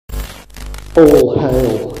All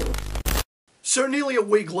hail. So nearly a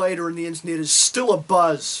week later and the internet is still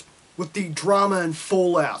abuzz with the drama and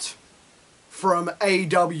fallout from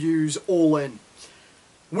AEW's All In,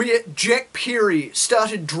 where Jack Perry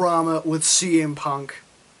started drama with CM Punk,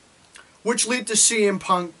 which led to CM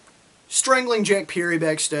Punk strangling Jack Perry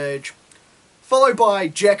backstage, followed by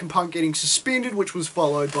Jack and Punk getting suspended, which was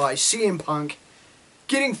followed by CM Punk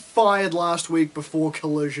getting fired last week before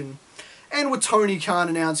Collision, and with Tony Khan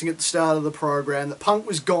announcing at the start of the program that Punk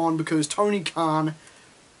was gone because Tony Khan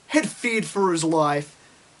had feared for his life,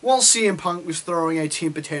 while CM Punk was throwing a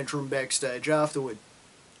temper tantrum backstage afterward.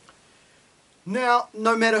 Now,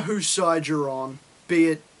 no matter whose side you're on, be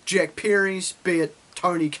it Jack Perry's, be it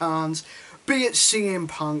Tony Khan's, be it CM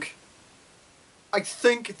Punk, I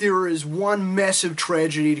think there is one massive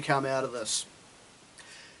tragedy to come out of this.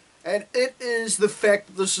 And it is the fact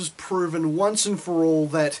that this has proven once and for all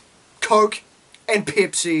that Coke and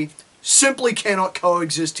Pepsi simply cannot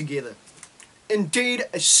coexist together. Indeed,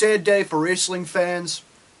 a sad day for wrestling fans,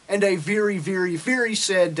 and a very, very, very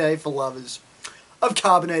sad day for lovers of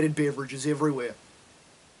carbonated beverages everywhere.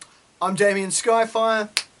 I'm Damian Skyfire.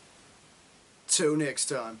 Till next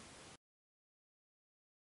time.